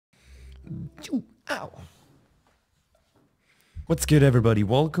Ow. What's good, everybody?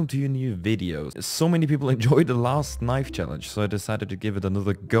 Welcome to your new video. So many people enjoyed the last knife challenge, so I decided to give it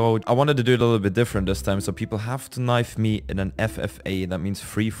another go. I wanted to do it a little bit different this time, so people have to knife me in an FFA, that means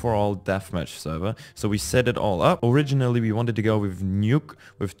free-for-all deathmatch server. So we set it all up. Originally, we wanted to go with Nuke,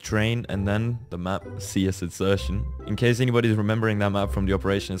 with Train, and then the map CS Insertion. In case anybody's remembering that map from the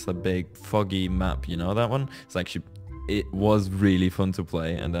operation, it's a big foggy map, you know that one? It's actually... It was really fun to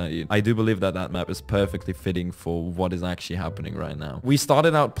play, and I do believe that that map is perfectly fitting for what is actually happening right now. We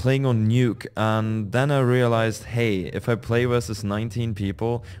started out playing on Nuke, and then I realized, hey, if I play versus 19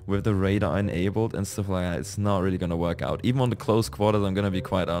 people with the radar enabled and stuff like that, it's not really gonna work out. Even on the close quarters, I'm gonna be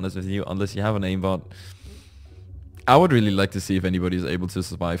quite honest with you, unless you have an aimbot. I would really like to see if anybody is able to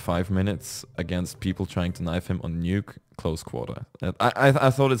survive 5 minutes against people trying to knife him on Nuke close quarter. I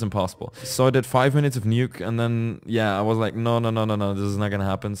thought it's impossible. So I did 5 minutes of Nuke, and then, yeah, I was like, no, this is not gonna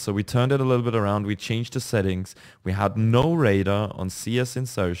happen. So we turned it a little bit around. We changed the settings. We had no radar on CS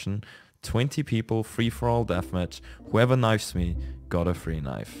Insertion. 20 people, free-for-all deathmatch. Whoever knifes me got a free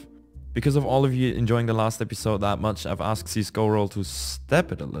knife. Because of all of you enjoying the last episode that much, I've asked CSGO to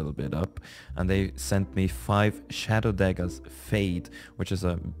step it a little bit up, and they sent me 5 Shadow Daggers Fade, which is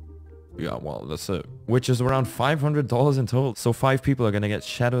a... yeah, well, that's it. Which is around $500 in total. So 5 people are gonna get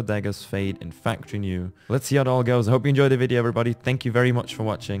Shadow Daggers Fade in factory new. Let's see how it all goes. I hope you enjoyed the video, everybody. Thank you very much for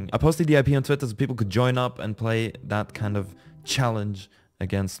watching. I posted the IP on Twitter so people could join up and play that kind of challenge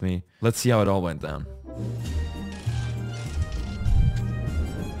against me. Let's see how it all went down.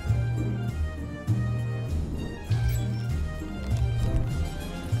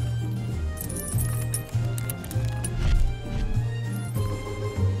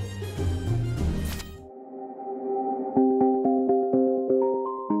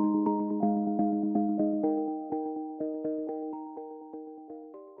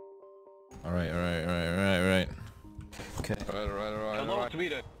 Alright. Okay. Alright. Hello,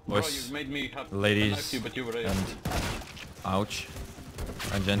 Mrtweeday. Bro, you made me have ladies, you, but you were and ouch.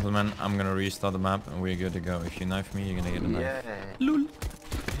 And gentlemen, I'm gonna restart the map and we're good to go. If you knife me, you're gonna get a knife. Yeah. Lul.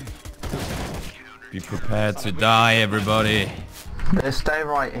 Be prepared to die, everybody. Let's stay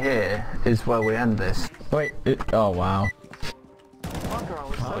right here is where we end this. Wait, oh wow.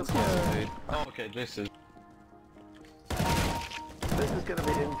 Oh, okay, this is gonna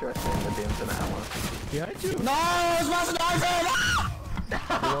be interesting with the infinite ammo. Behind you. No, I was about to knife him!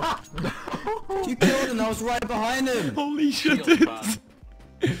 You killed him, I was right behind him! Holy shit, dude.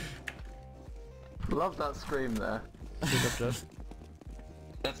 Love that scream there.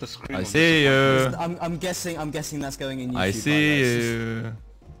 that's the scream. I see you. I'm guessing that's going in YouTube. I see you.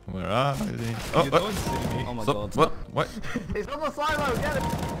 Where are you? Oh, You don't see me. Oh my stop. god. What? He's on the silo, get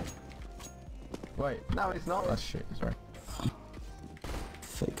him! Wait. No, he's not. Oh shit, sorry.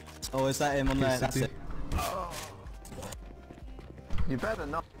 Fake. Oh, is that him on there? That's it. Oh. You better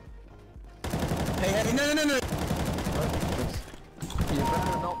not. Hey, no! You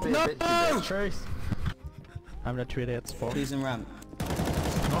better not be a bitchy. Trace. I'm not treated at spawn. He's in ramp. No,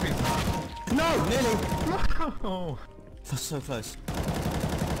 he's not. No! Nearly! No. That's so close.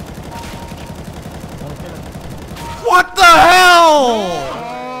 What the hell?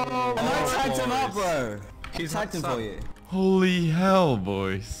 And I tagged him up, bro! He's tagged him for you. Holy hell,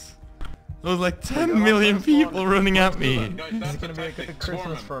 boys. There was like 10 million people running at me. This is gonna be a good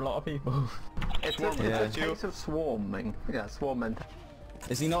Christmas for a lot of people. It's a case of swarming. Yeah, swarming.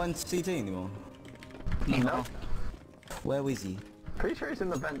 Is he not in CT anymore? No. Where is he? Pretty sure he's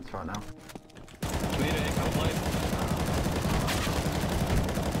in the vents right now. Mrtweeday, come play.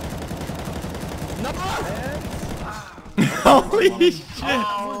 No! Holy shit.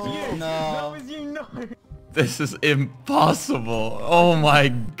 Oh, No. That was you, no. This is impossible. Oh my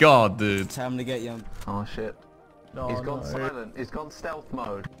god, dude. Time to get you. Oh shit. No, He's gone no. silent. He's gone stealth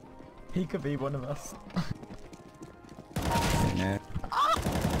mode. He could be one of us. Yeah.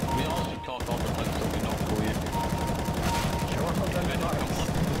 We all should talk all the time so we know who he is.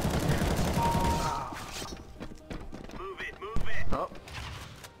 Oh.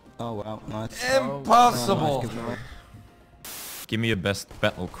 Oh wow, nice. Impossible. Oh, nice. Give me your best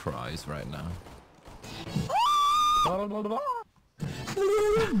battle cries right now.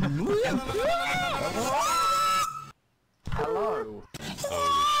 Hello.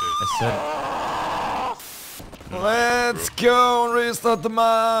 I said, let's go and restart the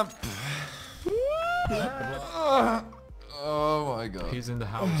map. Oh my god. He's in the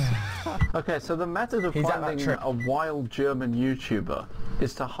house. Okay, so the method of He's at that finding trip. a wild German YouTuber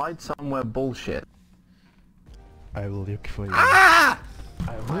is to hide somewhere bullshit. I will look for you. Ah!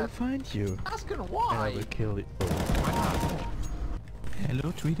 I will find you. Asking And I why? will kill you.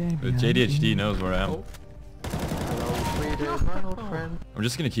 Hello, Mrtweeday. JDHD knows where I am. Hello, Sweden, my old friend. I'm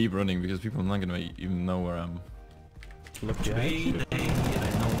just gonna keep running because people are not gonna even know where I'm. Mrtweeday, I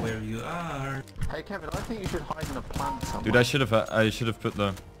know where you are. Hey Kevin, I think you should hide in a plant somewhere. Dude, I should have put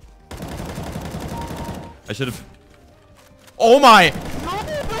the. I should have. Oh my! No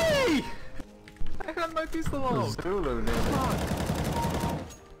way! I got my pistol off. Zulu near me.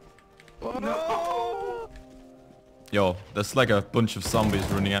 Oh no! Yo, there's like a bunch of zombies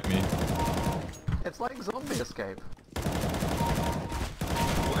running at me. It's like zombie escape.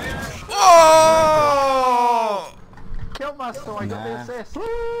 Oh! Killmaster, I got the assist.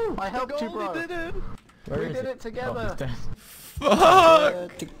 I helped you, bro. We did it together.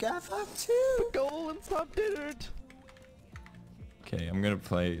 Fuck! Together too. Golden sub did it. Okay, I'm gonna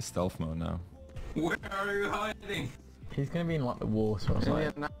play stealth mode now. Where are you hiding? He's gonna be in like the water or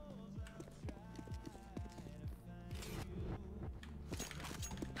something.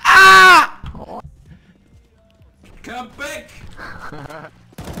 Come back!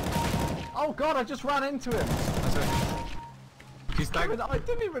 Oh god, I just ran into him. He's like, Kevin, I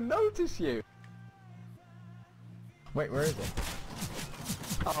didn't even notice you. Wait, where is it?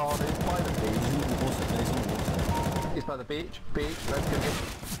 Oh, he's by the beach. He's by the beach. Let's go get.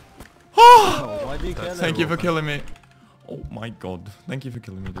 Oh, why do you kill Thank you for killing me. Oh my god. Thank you for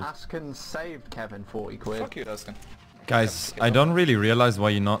killing me, dude. Askin saved Kevin 40 quid. fuck you, Askin. Guys, I don't really realize why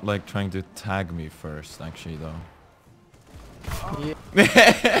you're not like trying to tag me first, actually, though.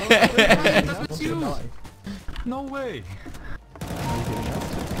 That's you. No way.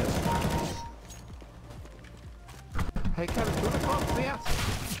 Hey Kevin, do you want to come up to the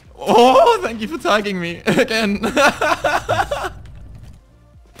ass? Oh, thank you for tagging me again.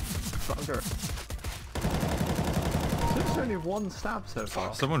 Bugger. There's only one stab so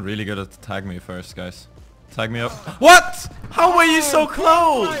far. Someone really good at tag me first, guys. Tag me up. What? How were you so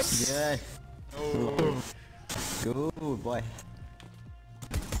close? Yeah. Good boy.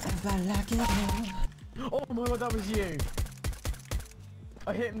 Oh my god, that was you.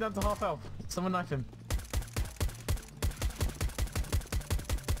 I hit him down to half health. Someone knife him.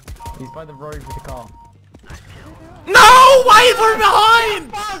 He's by the road with the car. No! Why were you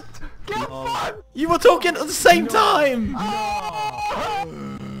behind? You were talking at the same time.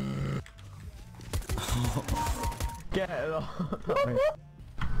 Get it off.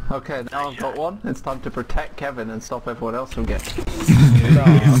 Okay, now I've got one. It's time to protect Kevin and stop everyone else from getting.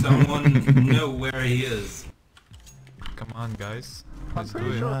 Someone know where he is. Come on, guys. I'm Let's do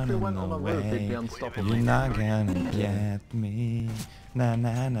pretty it. sure if we went on a road, we'd be unstoppable. You're not gonna get me. Na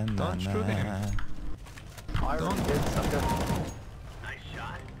na na na Don't shoot him. na. I already did, sucker.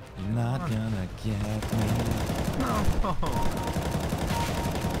 You're not gonna get me.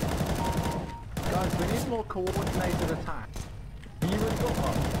 Guys, we need more coordinated attack. You really got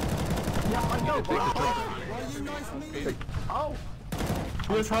one. Yeah, I know, but oh!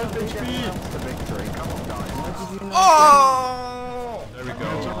 We're trying to get the victory. Come on, guys. Oh! There we go.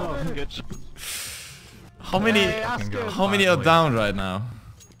 How many? Hey, Askin. How many are down right now?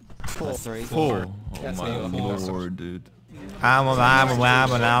 That's 3. 4. Oh my lord, dude.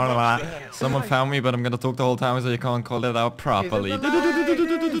 Someone found me, but I'm gonna talk the whole time so you can't call it out properly.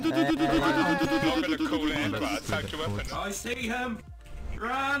 I see him!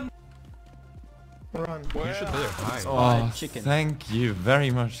 Run! Run. You should there. Hi. Oh, chicken. thank you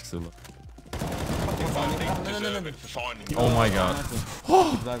very much, Xula. No. Oh my god.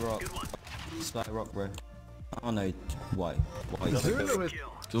 Spike rock. Spike rock, bro. Oh no. Why? Why? Zulu is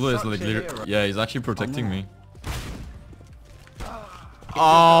Xula is such like, a hero. yeah, he's actually protecting me.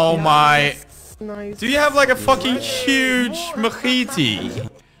 Oh my. Nice. Do you have like a fucking huge machete?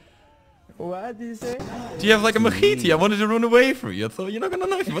 What did you say? Do you have like a machete? I wanted to run away from you. I thought you're not gonna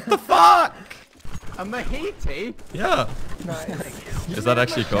knife me. What the fuck? a machete. Yeah. Is that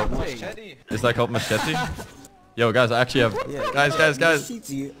actually called? Machete. Is that called machete? Yo, guys, I actually have. Guys.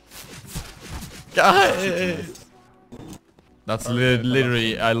 Guys. That's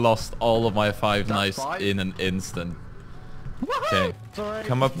literally. I lost all of my 5 knives in an instant. Okay,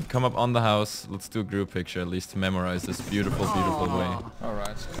 come up on the house. Let's do a group picture at least to memorize this beautiful way.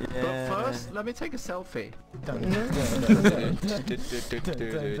 Alright. But first, let me take a selfie.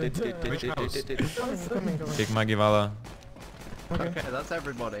 Which house? Kick Magivala. Okay, that's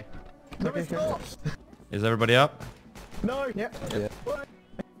everybody. Is everybody up? No. Yeah.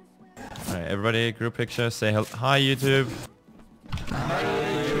 Alright, everybody, group picture. Say hi, YouTube.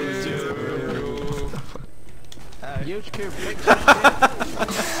 YouTube picture.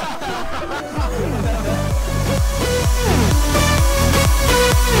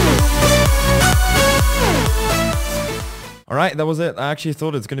 Alright, that was it. I actually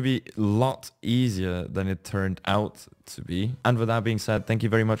thought it's going to be a lot easier than it turned out to be. And with that being said, thank you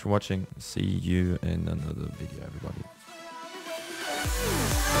very much for watching. See you in another video, everybody.